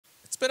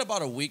been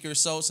about a week or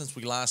so since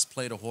we last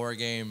played a horror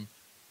game,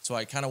 so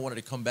I kind of wanted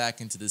to come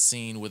back into the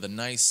scene with a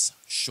nice,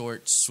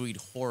 short, sweet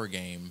horror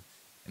game.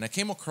 And I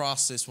came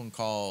across this one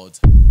called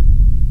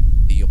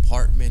The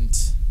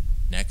Apartment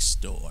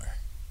Next Door.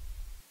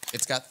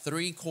 It's got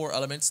 3 core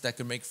elements that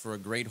could make for a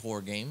great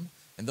horror game,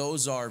 and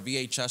those are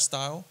VHS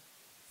style,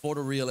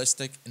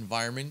 photorealistic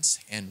environments,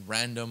 and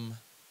random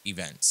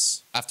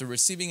events. After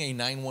receiving a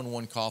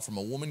 911 call from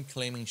a woman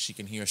claiming she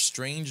can hear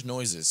strange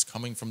noises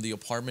coming from the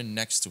apartment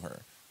next to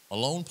her, a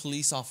lone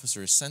police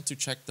officer is sent to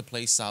check the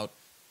place out,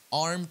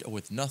 armed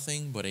with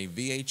nothing but a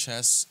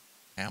VHS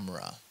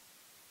camera.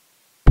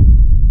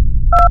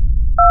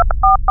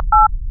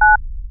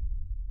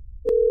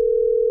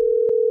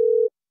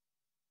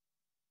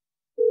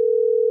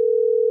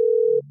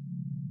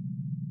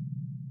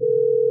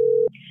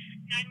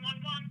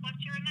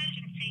 What's your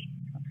emergency?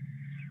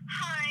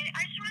 Hi,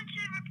 I just wanted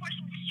to report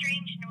some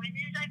strange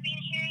noises I've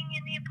been hearing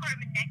in the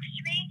apartment next to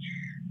me.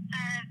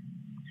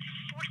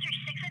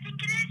 436, I think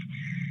it is.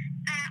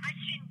 I've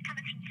just been kind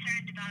of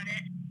concerned about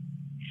it.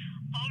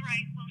 All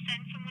right, we'll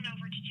send someone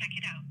over to check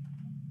it out.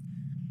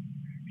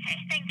 Okay,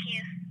 thank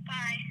you.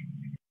 Bye.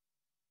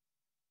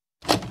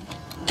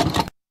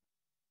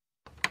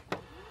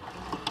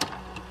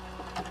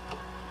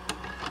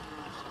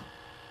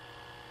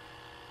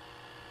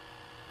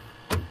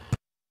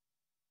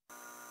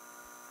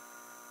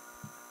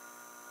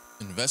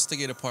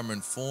 Investigate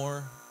apartment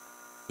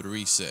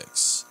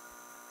 436.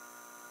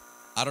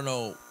 I don't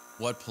know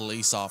what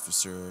police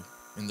officer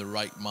in the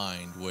right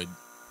mind would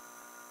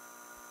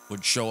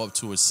show up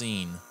to a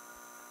scene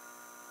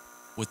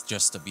with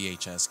just a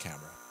VHS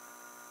camera.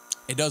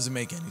 It doesn't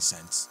make any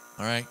sense,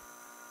 all right?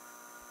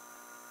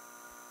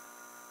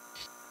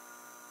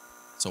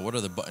 So what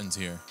are the buttons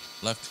here?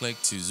 Left click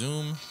to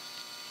zoom,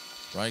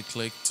 right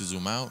click to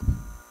zoom out.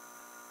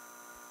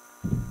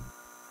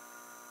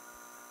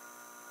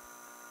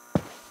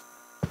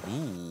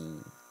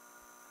 Ooh.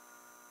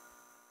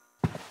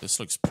 This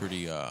looks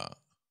pretty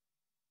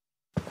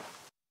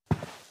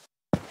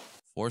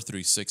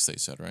 436 they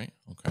said, right?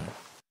 Okay.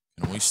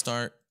 Can we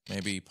start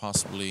maybe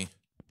possibly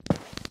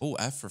oh,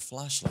 F for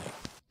flashlight.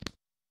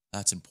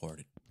 That's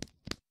important.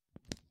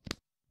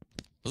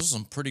 Those are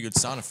some pretty good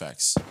sound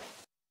effects.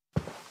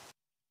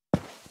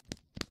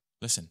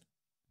 Listen.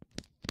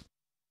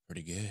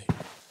 Pretty good.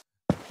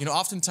 You know,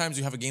 oftentimes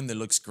you have a game that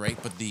looks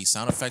great, but the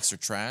sound effects are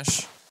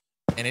trash.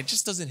 And it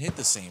just doesn't hit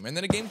the same. And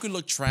then a game could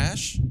look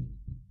trash,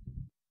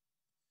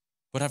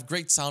 but have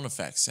great sound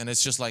effects. And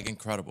it's just like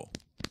incredible.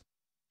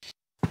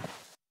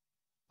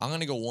 I'm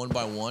going to go one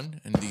by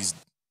one in these,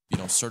 you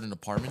know, certain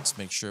apartments.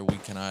 Make sure we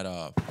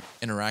cannot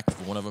interact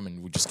with one of them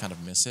and we just kind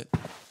of miss it.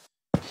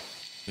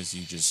 Because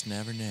you just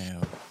never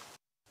know.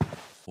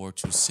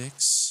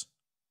 426.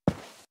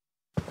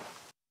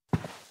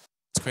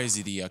 It's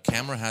crazy. The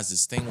camera has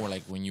this thing where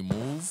like when you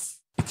move,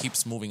 it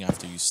keeps moving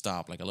after you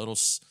stop. Like a little...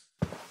 It's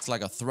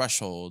like a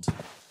threshold.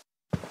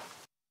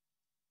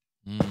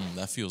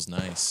 That feels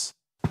nice.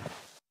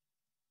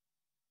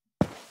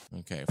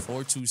 Okay,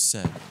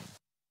 427.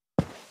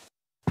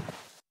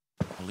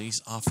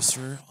 Police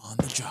officer on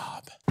the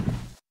job.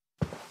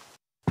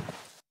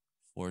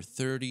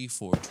 430,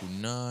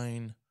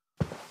 429.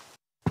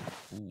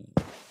 Ooh.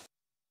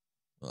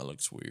 That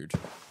looks weird.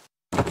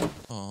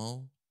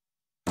 Oh.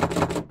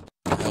 What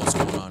the hell's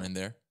going on in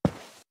there?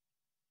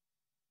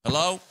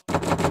 Hello?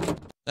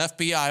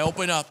 FBI,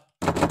 open up.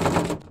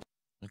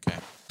 Okay.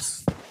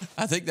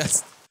 I think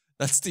that's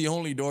the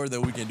only door that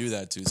we can do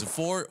that to. So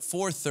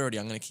 430.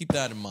 I'm going to keep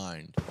that in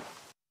mind.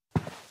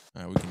 All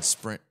right, we can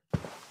sprint.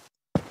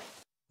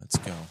 Let's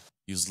go.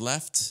 Use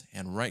left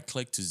and right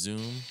click to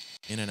zoom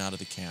in and out of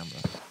the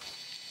camera.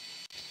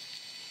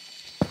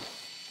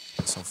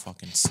 It's so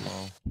fucking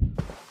slow.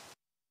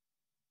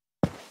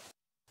 I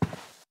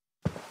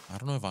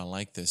don't know if I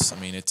like this. I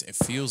mean, it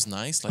feels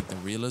nice, like the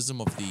realism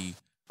of the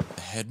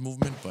head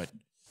movement, but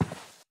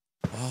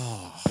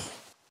oh,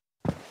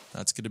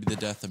 that's going to be the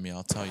death of me,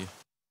 I'll tell you.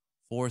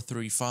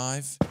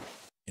 435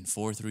 and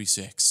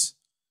 436.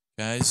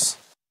 Guys,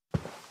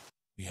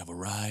 we have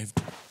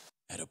arrived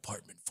at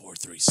apartment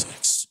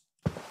 436.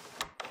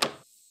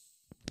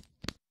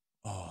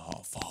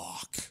 Oh,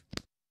 fuck.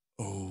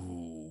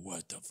 Oh,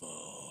 what the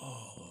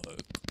fuck?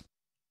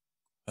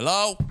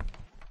 Hello?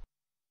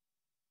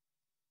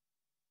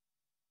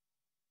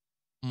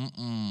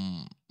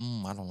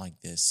 I don't like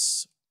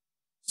this.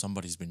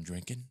 Somebody's been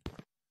drinking.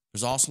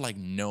 There's also like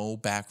no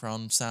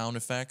background sound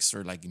effects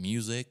or like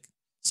music.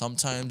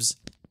 Sometimes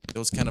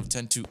those kind of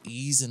tend to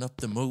ease up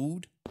the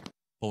mood.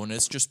 But when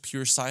it's just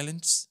pure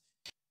silence,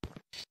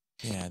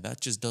 yeah,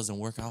 that just doesn't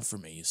work out for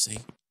me, you see.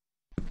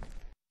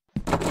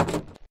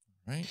 All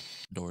right,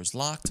 door's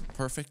locked.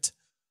 Perfect.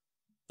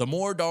 The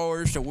more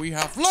doors that we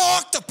have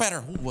locked, the better.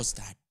 Who was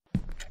that?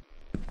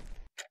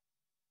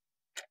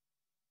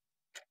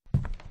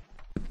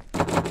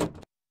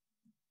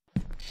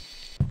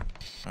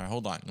 All right,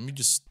 hold on. Let me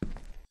just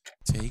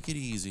take it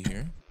easy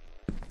here.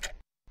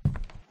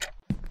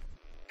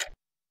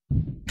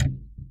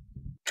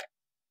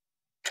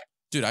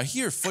 Dude, I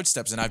hear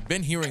footsteps, and I've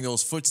been hearing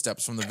those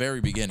footsteps from the very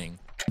beginning.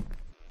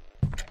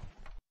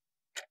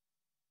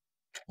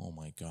 Oh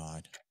my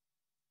god.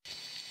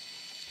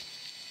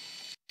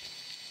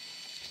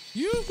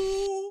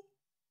 Yoo-hoo!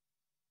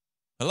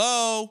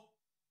 Hello?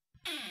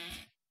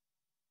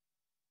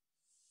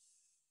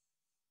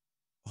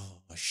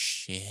 Oh,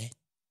 shit.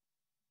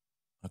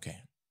 Okay.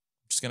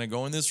 I'm just gonna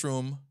go in this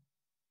room.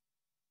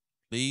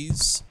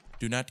 Please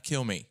do not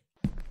kill me.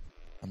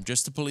 I'm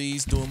just the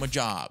police doing my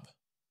job.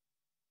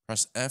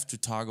 Press F to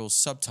toggle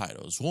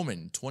subtitles.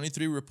 Woman,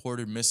 23,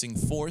 reported missing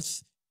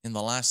fourth in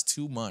the last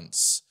 2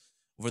 months.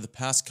 Over the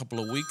past couple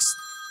of weeks...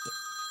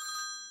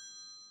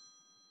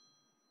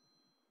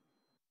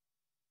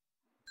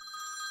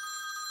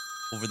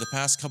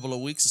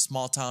 a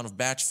small town of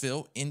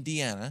Batchville,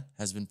 Indiana,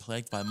 has been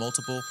plagued by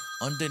multiple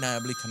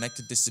undeniably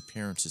connected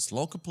disappearances.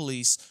 Local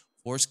police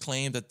force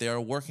claim that they are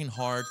working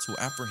hard to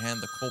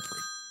apprehend the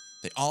culprit.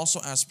 They also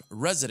ask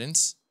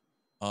residents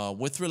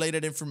with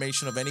related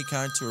information of any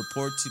kind to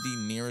report to the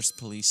nearest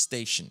police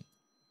station.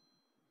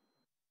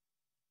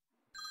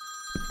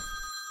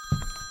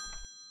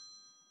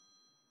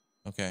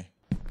 Okay.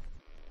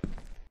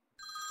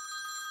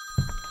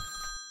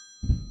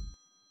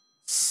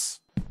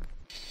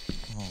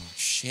 Oh,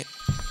 shit.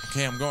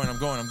 Okay, I'm going.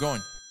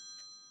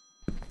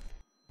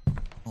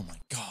 Oh my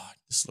god,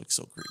 this looks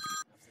so creepy.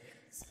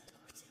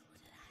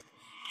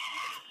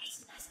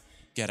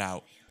 Get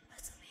out.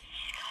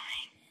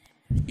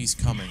 He's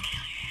coming.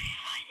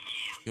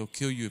 He'll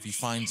kill you if he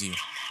finds you.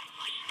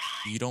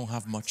 You don't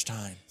have much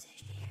time.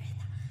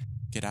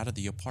 Get out of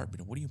the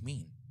apartment. What do you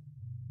mean?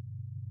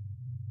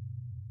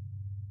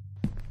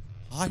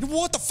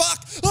 What the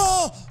fuck?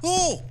 Oh!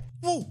 Oh!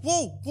 Whoa!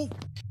 Whoa! Whoa!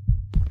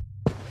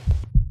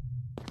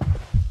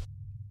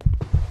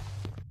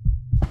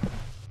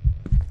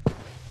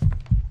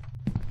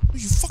 Are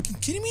you fucking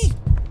kidding me?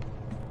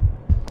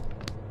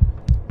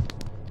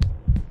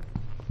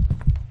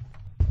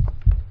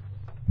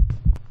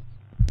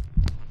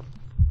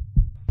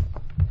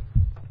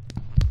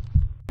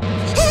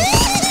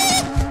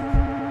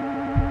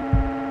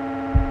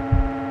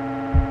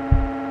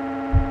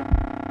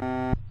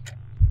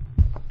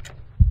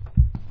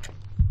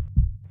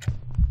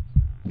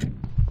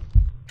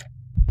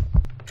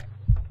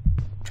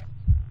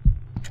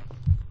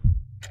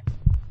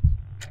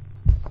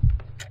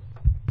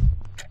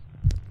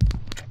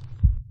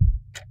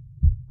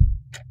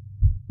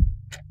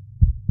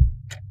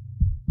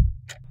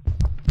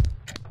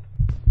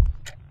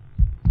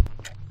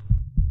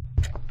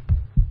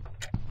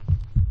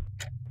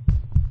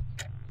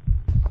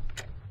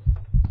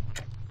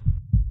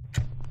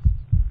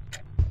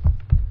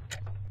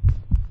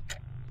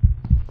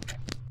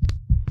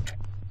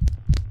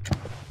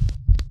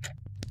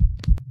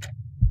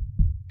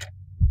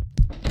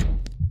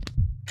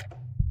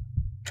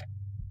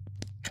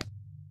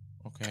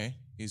 Okay,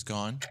 he's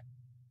gone.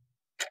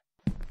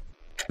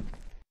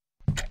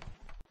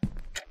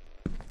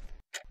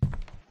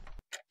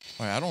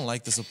 Alright, I don't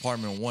like this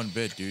apartment one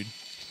bit, dude.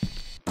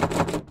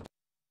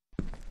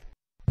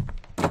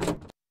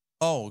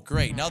 Oh,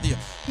 great. Now the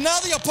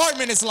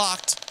apartment is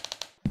locked.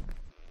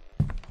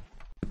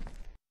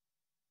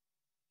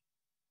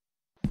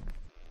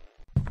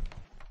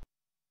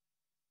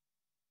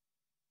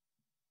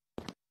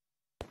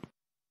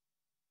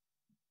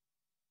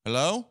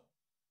 Hello?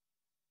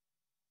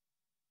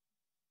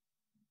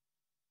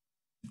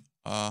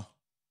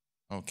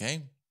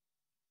 Okay.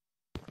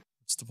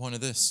 What's the point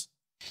of this?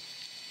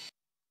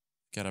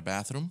 Got a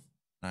bathroom.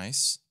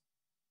 Nice.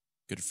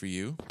 Good for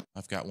you.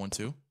 I've got one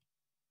too.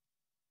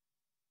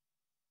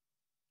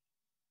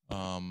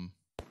 Oh,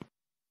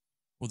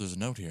 there's a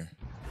note here.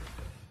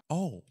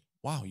 Oh,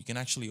 wow, you can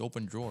actually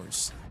open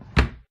drawers.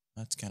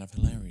 That's kind of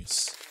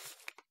hilarious.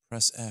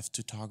 Press F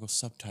to toggle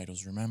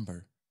subtitles,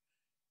 remember.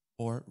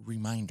 Or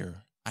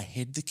reminder, I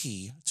hid the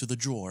key to the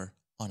drawer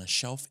on a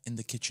shelf in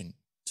the kitchen.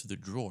 To the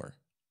drawer.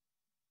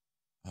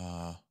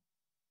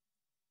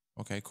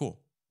 Okay, cool.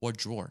 What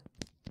drawer?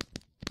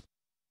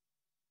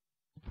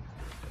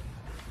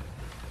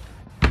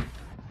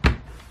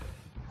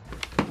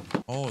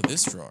 Oh,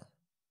 this drawer.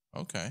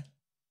 Okay.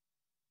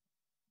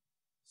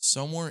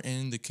 Somewhere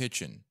in the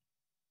kitchen.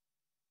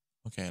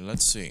 Okay,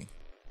 let's see. It's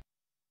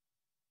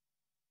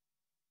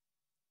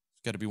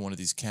got to be one of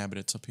these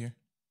cabinets up here.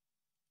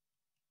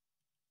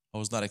 I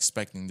was not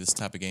expecting this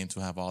type of game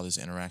to have all this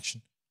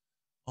interaction.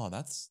 Oh,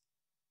 that's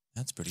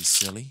pretty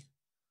silly.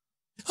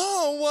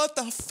 Oh, what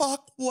the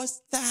fuck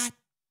was that?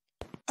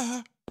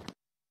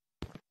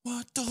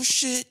 What the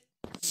shit?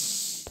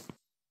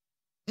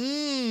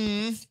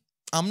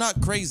 I'm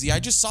not crazy. I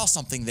just saw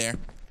something there.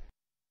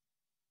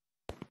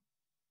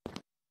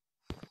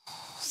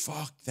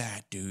 Fuck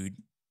that, dude.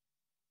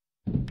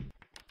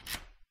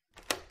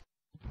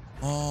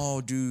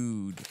 Oh,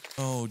 dude.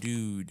 Oh,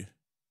 dude.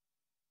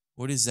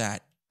 What is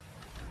that?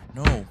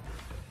 No.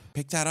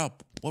 Pick that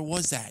up. What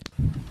was that?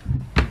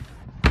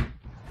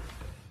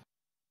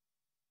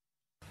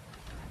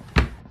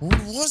 What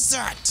was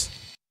that?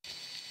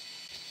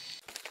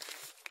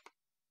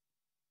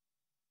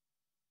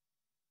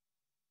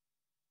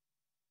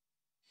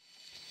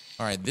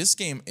 All right, this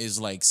game is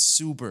like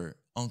super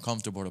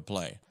uncomfortable to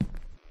play.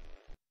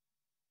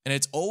 And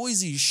it's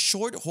always these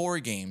short horror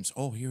games.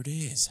 Oh, here it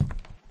is.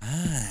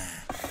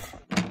 Ah,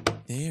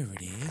 there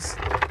it is.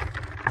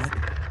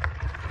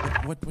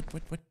 What?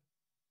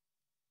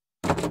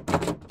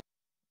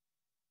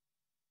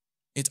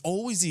 It's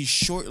always these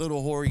short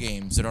little horror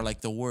games that are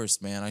like the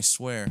worst, man. I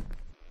swear.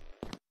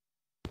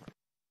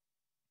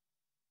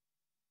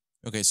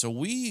 Okay, so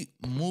we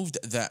moved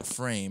that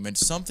frame and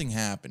something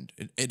happened.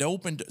 It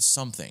opened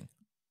something.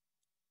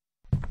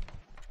 I'm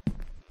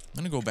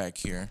gonna go back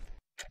here.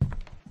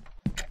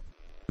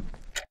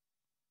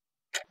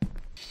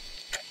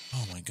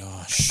 Oh my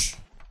gosh.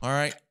 All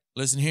right,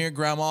 listen here,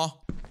 Grandma.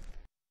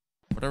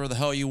 Whatever the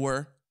hell you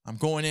were, I'm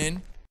going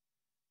in,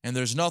 and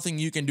there's nothing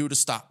you can do to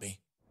stop me.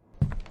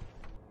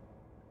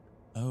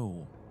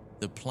 Oh,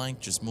 the plank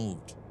just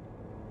moved.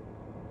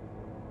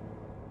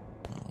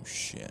 Oh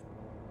shit.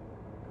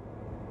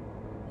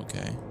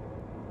 Okay.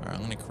 All right,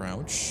 I'm gonna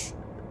crouch.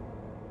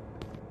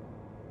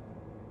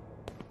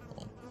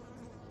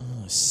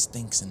 Oh, it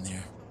stinks in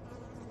there.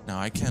 Now,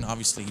 I can't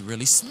obviously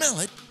really smell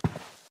it,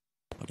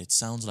 but it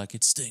sounds like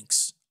it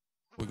stinks.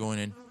 We're going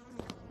in.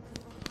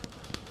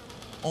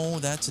 Oh,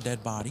 that's a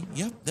dead body.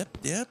 Yep.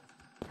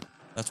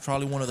 That's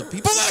probably one of the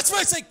people that's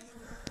missing!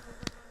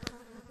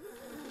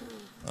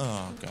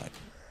 Oh, God.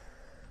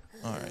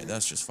 Alright,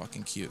 that's just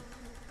fucking cute.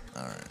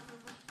 Alright.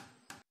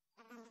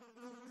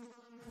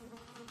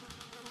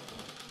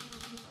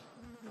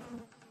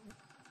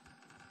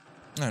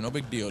 Alright, no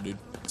big deal, dude.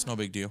 It's no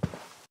big deal.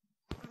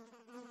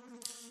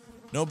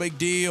 No big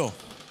deal.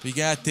 We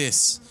got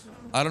this.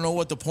 I don't know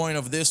what the point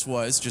of this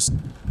was. Just...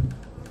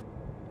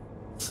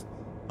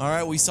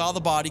 Alright, we saw the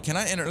body. Can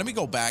I enter? Let me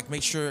go back.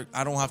 Make sure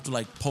I don't have to,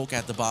 like, poke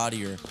at the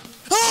body or...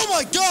 Oh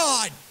my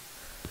God!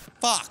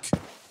 Fuck.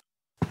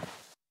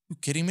 You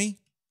kidding me?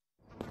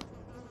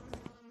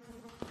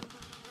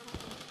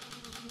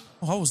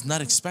 Oh, I was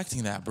not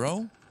expecting that,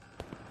 bro.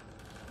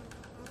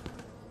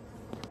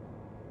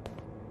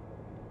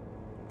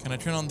 Can I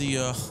turn on the,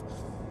 Alright,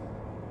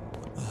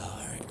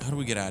 how do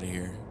we get out of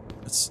here?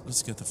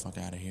 Let's get the fuck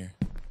out of here.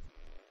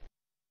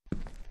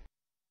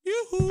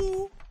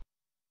 Yoo-hoo!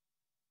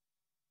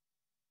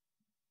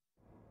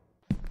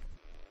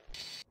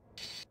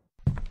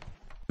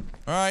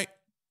 Alright.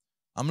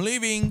 I'm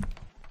leaving.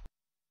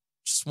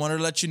 Just wanted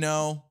to let you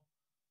know.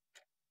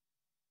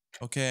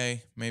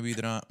 Okay, maybe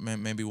they're not.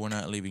 Maybe we're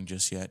not leaving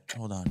just yet.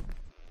 Hold on.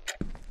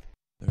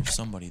 There's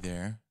somebody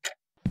there.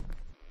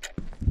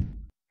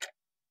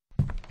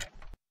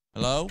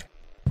 Hello?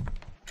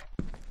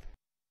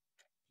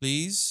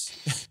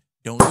 Please?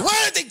 Don't do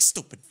anything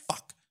stupid.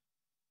 Fuck.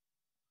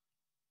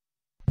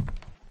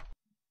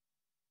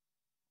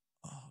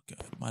 Oh,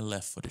 God. My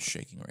left foot is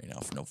shaking right now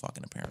for no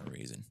fucking apparent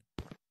reason.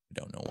 I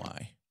don't know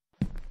why.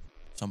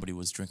 Somebody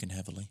was drinking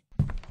heavily.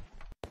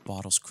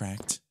 Bottles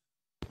cracked.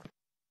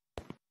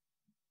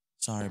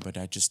 Sorry, but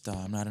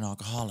I'm not an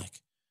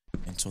alcoholic.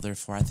 And so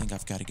therefore I think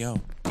I've got to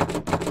go.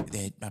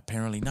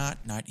 Apparently not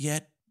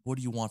yet. What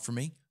do you want from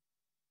me?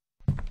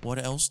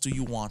 What else do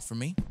you want from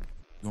me?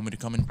 You want me to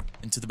come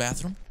into the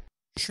bathroom?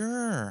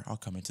 Sure, I'll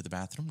come into the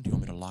bathroom. Do you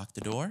want me to lock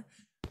the door?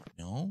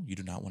 No, you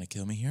do not want to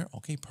kill me here?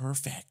 Okay,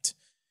 perfect.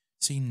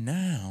 See,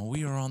 now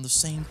we are on the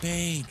same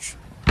page.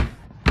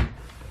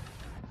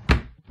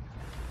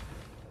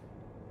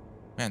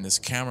 Man, this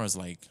camera's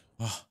like,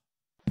 oh,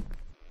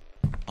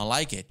 I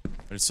like it,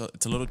 but it's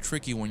a little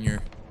tricky when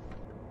you're,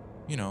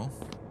 you know,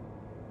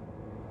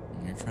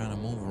 when you're trying to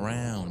move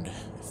around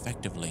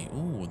effectively.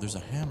 Ooh, there's a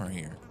hammer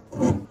here.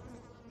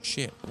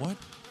 Shit, what?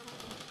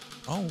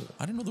 Oh,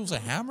 I didn't know there was a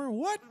hammer?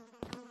 What?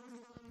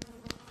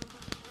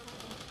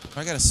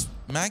 I gotta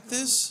smack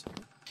this?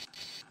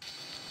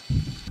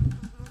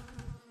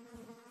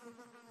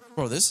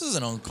 Bro, this is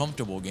an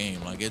uncomfortable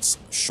game. Like, it's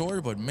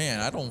short, but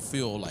man, I don't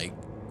feel, like,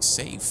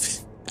 safe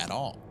at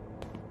all.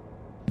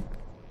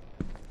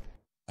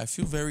 I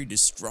feel very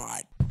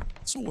distraught.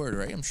 It's a word,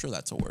 right? I'm sure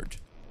that's a word.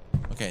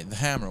 Okay, the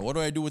hammer. What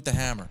do I do with the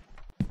hammer?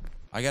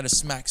 I gotta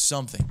smack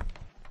something.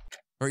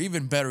 Or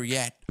even better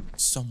yet,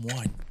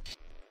 someone.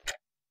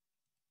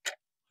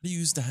 How do you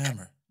use the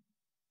hammer?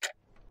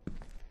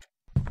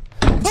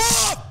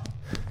 Ah!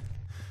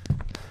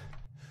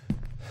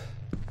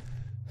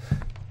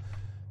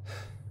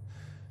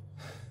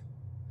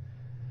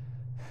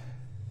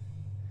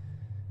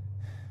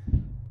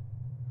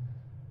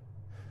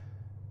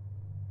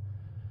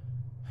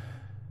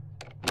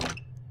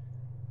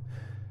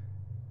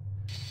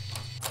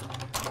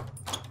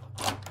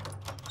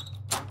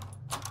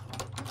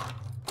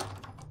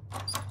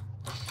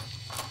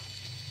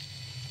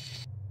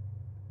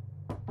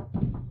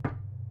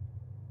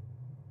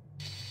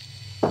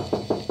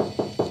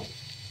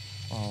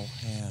 Oh,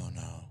 hell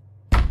no.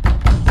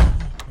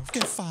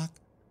 Get fucked.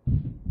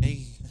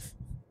 Hey.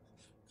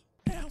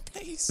 Calm down,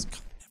 please.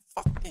 Calm the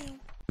fuck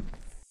down.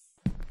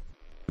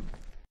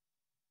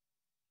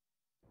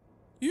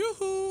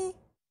 Yoo-hoo.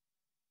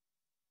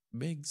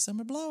 Big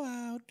summer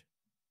blowout.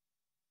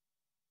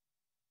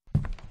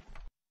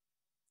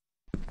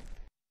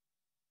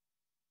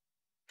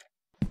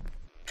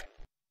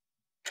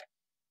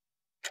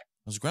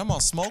 Was Grandma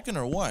smoking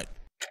or what?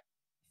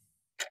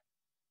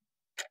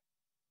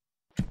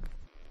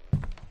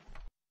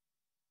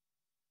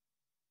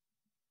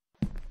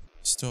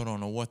 Still don't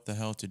know what the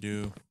hell to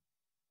do.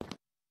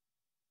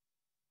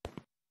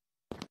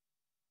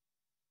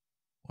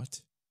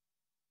 What?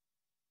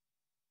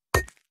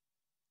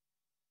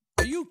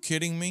 Are you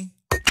kidding me?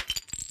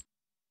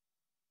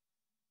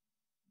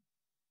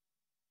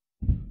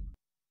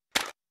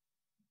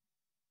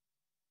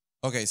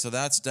 Okay, so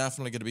that's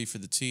definitely going to be for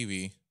the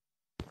TV.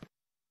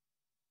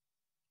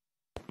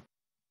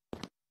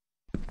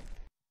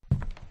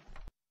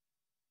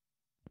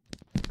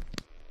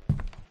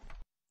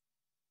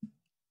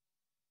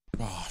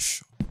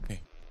 Gosh. Okay,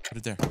 put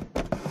it there.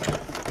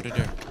 Put it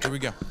there. Here we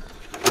go.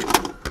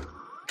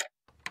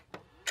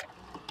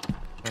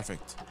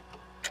 Perfect.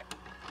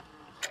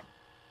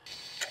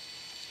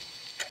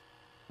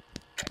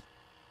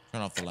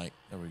 Turn off the light.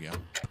 There we go.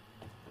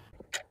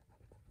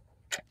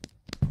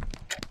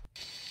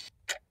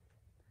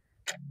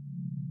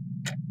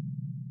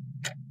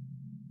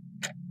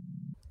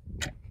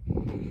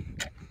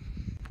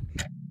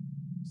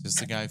 Is this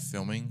the guy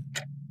filming?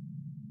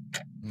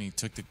 And he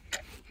took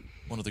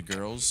one of the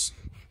girls.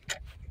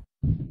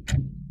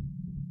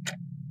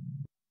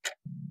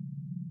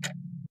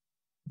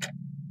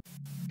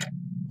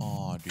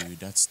 Oh, dude,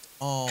 that's...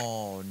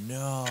 Oh,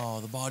 no.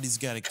 The body's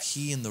got a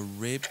key in the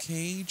rib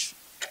cage.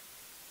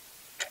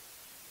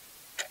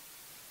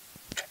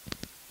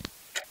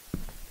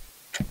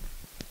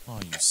 Oh,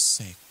 you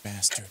sick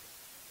bastard.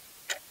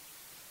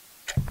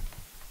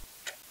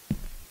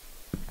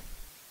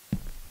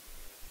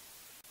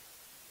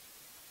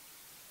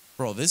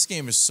 Bro, this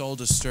game is so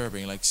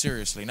disturbing. Like,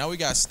 seriously. Now we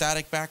got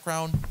static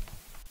background.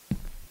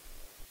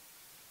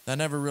 That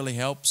never really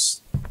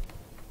helps.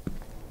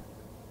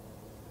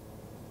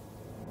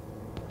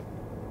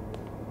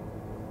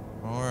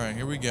 Alright,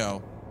 here we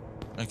go.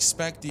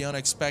 Expect the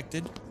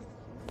unexpected.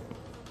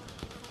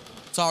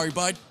 Sorry,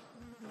 bud.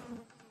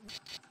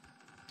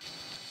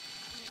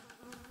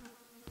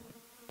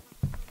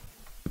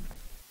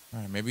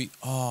 Alright, maybe...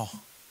 Oh.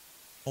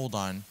 Hold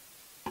on.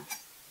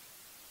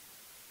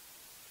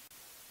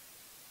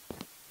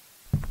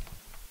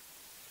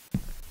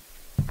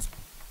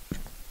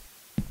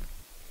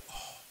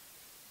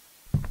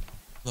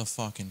 The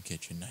fucking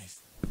kitchen knife.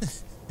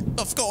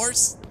 Of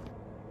course.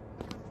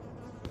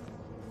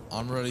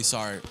 I'm really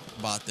sorry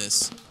about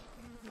this.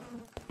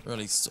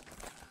 Really so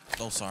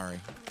sorry.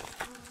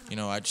 You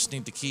know, I just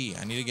need the key.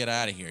 I need to get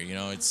out of here. You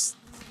know, it's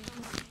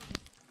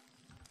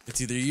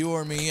either you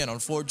or me, and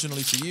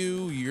unfortunately for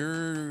you,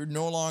 you're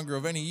no longer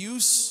of any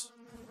use.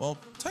 Well,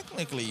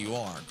 technically you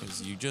are,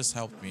 because you just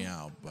helped me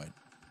out, but...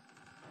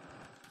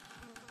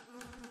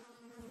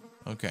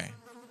 Okay,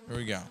 here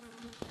we go.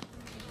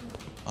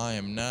 I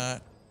am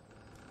not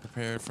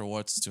prepared for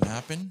what's to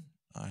happen.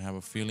 I have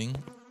a feeling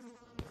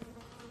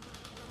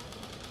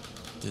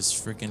this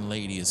freaking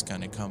lady is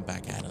gonna come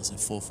back at us at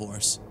full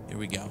force. Here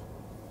we go.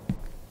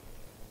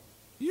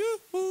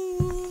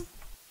 Yoo-hoo!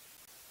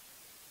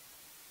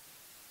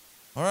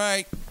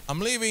 Alright, I'm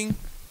leaving.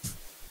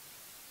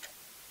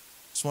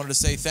 Just wanted to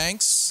say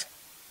thanks.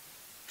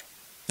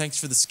 Thanks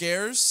for the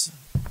scares.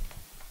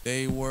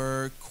 They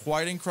were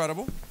quite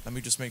incredible. Let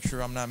me just make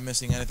sure I'm not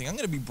missing anything. I'm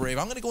gonna be brave.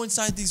 I'm gonna go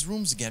inside these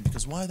rooms again,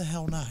 because why the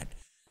hell not?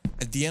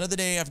 At the end of the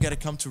day, I've got to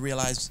come to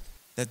realize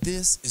that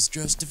this is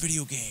just a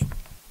video game.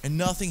 And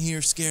nothing here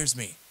scares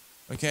me.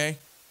 Okay?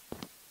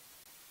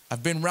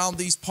 I've been around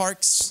these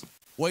parks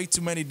way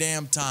too many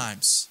damn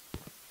times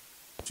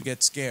to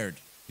get scared.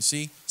 You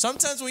see?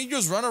 Sometimes when you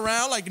just run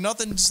around like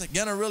nothing's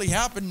gonna really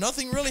happen,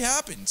 nothing really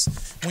happens.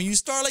 When you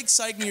start like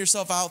psyching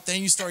yourself out,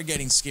 then you start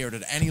getting scared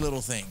at any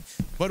little thing.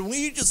 But when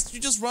you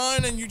just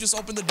run and you just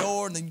open the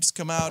door and then you just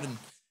come out and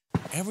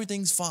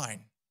everything's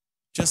fine.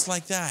 Just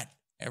like that.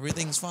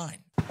 Everything's fine.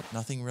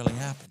 Nothing really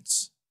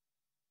happens.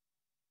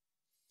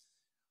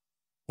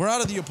 We're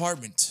out of the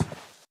apartment.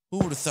 Who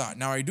would have thought?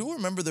 Now, I do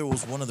remember there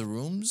was one of the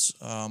rooms,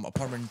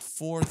 apartment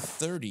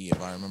 430,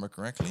 if I remember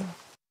correctly.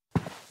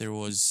 There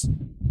was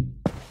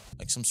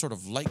like some sort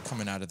of light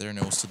coming out of there, and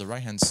it was to the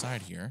right-hand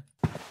side here.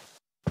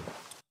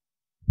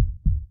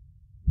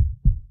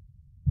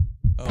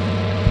 Oh.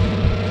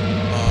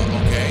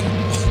 Okay.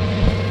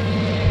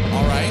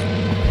 All right.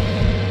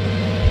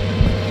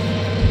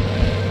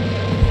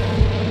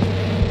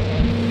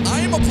 I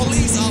am a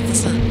police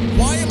officer.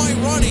 Why am I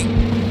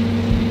running?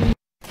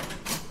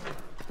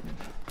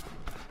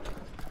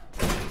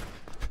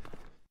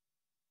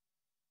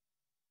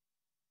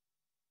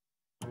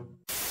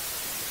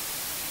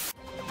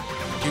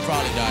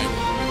 Probably died.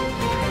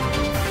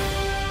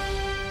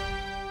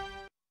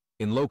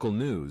 In local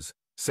news,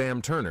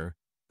 Sam Turner,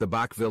 the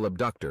Bachville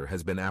abductor,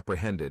 has been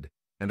apprehended,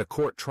 and a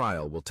court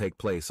trial will take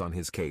place on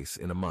his case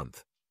in a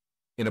month.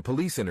 In a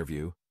police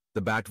interview,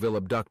 the Bachville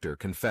abductor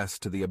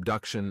confessed to the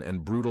abduction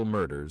and brutal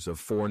murders of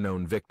 4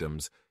 known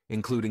victims,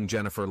 including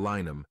Jennifer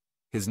Lynham,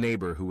 his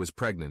neighbor who was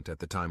pregnant at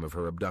the time of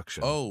her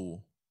abduction.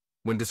 Oh.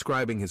 When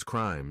describing his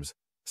crimes,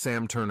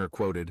 Sam Turner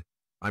quoted,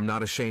 "I'm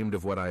not ashamed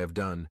of what I have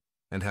done,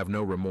 and have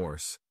no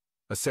remorse.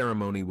 A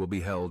ceremony will be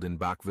held in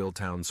Bakville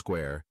Town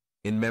Square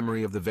in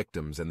memory of the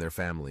victims and their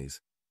families.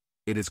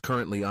 It is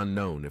currently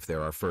unknown if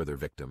there are further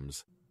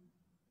victims.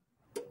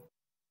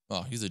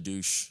 Oh, he's a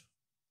douche.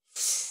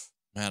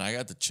 Man, I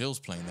got the chills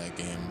playing that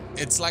game.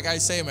 It's like I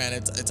say, man,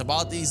 it's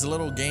about these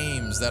little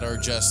games that are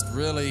just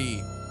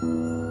really,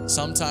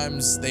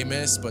 sometimes they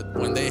miss, but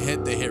when they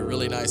hit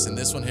really nice. And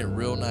this one hit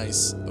real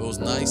nice. It was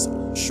nice,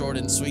 short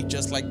and sweet,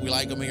 just like we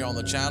like them here on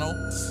the channel.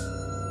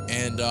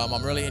 And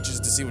I'm really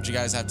interested to see what you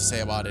guys have to say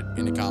about it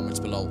in the comments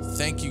below.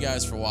 Thank you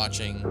guys for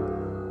watching.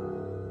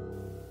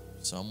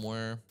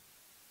 Somewhere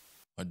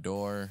a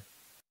door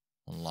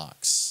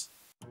unlocks.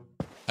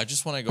 I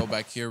just want to go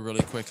back here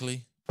really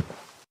quickly.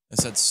 It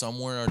said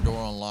somewhere a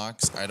door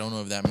unlocks. I don't know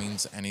if that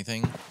means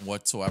anything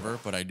whatsoever,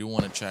 but I do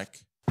want to check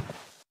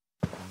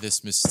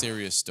this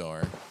mysterious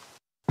door.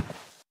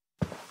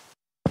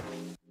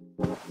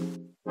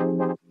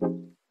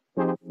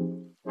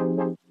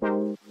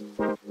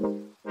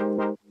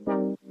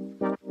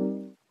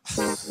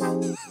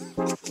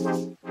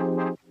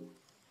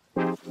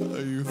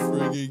 Are you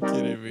freaking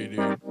kidding me, dude?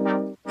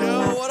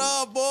 Yo, what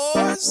up,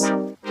 boys?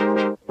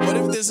 What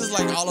if this is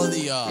like all of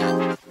the,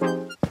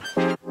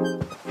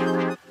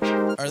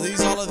 are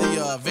these all of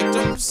the,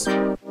 victims?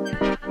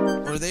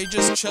 Or are they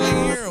just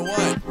chilling here or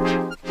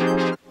what?